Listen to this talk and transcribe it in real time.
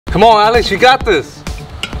Come on, Alex, you got this.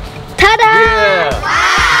 Ta-da! Yeah.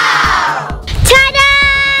 Wow! Ta-da!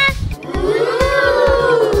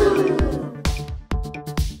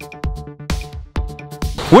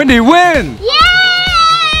 Wendy, win! Yay!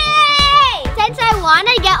 Since I won,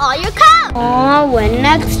 I get all your cups. I'll win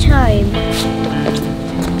next time.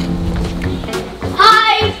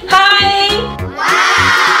 Hi! Hi!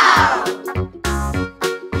 Wow!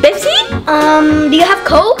 Pepsi? Do you have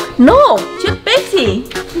Coke? No, just Pepsi.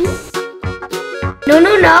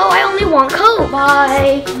 No, I only want Coke.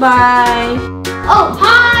 Bye. Bye. Oh,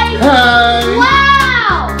 hi! Hi!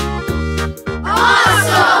 Wow!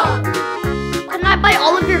 Awesome! Can I buy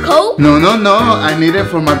all of your Coke? No, I need it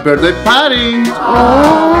for my birthday party.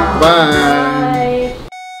 Oh. Bye.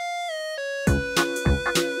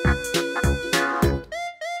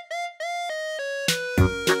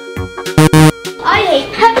 I hate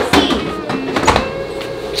Pepsi.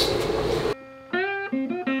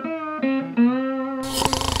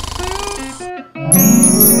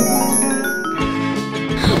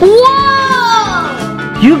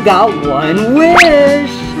 Whoa! You got one wish.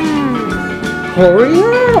 Hurry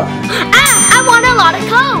up. I want a lot of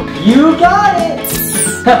Coke. You got it.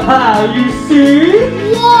 Haha, you see?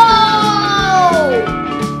 Whoa!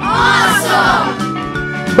 Awesome!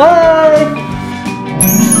 Bye.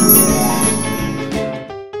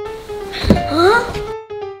 Huh?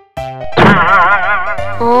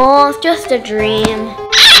 Oh, it's just a dream.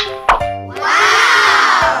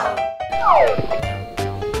 Wow!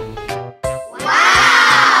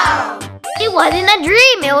 Wow! It wasn't a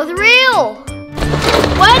dream, it was real.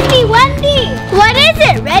 Wendy! What is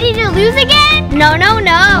it? Ready to lose again? No.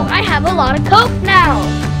 I have a lot of Coke now.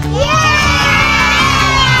 Yay!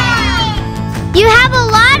 You have a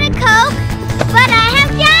lot of Coke, but I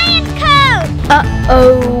have giant Coke.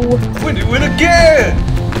 Uh-oh. Wendy, win again!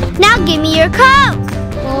 Now give me your Coke.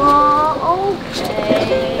 Oh,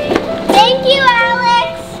 okay. Thank you,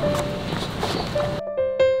 Alex.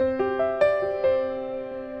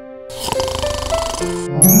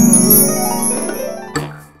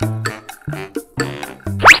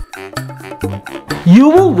 You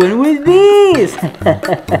will win with these.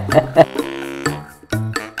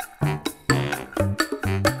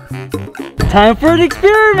 Time for an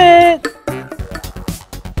experiment.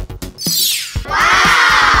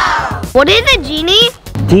 Wow! What is it, Genie?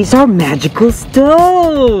 These are magical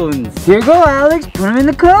stones. Here you go, Alex. Put them in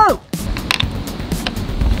the cup.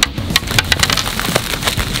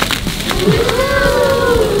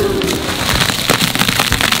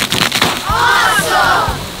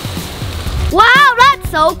 Wow, that's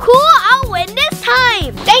so cool! I'll win this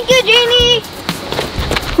time! Thank you, Genie!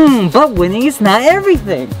 But winning is not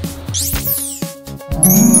everything.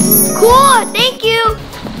 Cool, thank you!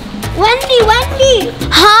 Wendy!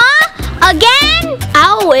 Huh? Again?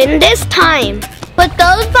 I'll win this time. But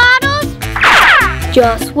those bottles?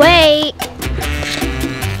 Just wait.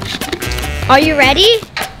 Are you ready?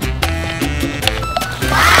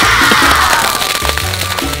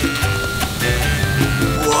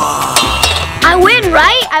 I win,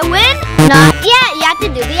 right? I win? Not yet. You have to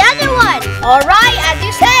do the other one. All right, as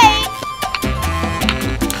you say.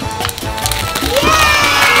 Yay!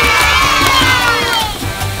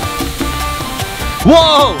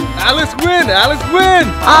 Whoa! Alex win!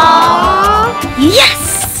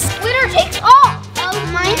 Yes! Winner takes all. Oh,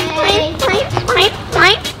 mine.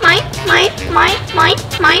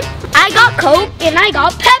 I got Coke and I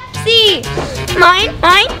got Pepsi. Mine.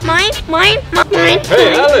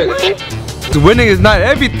 Hey, Alex! Winning is not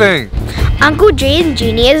everything. Uncle Jay and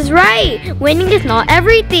Genie is right. Winning is not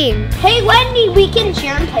everything. Hey, Wendy, we can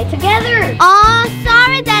share and play together. Aw,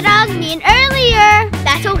 sorry that I was mean earlier.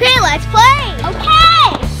 That's okay, let's play. Okay.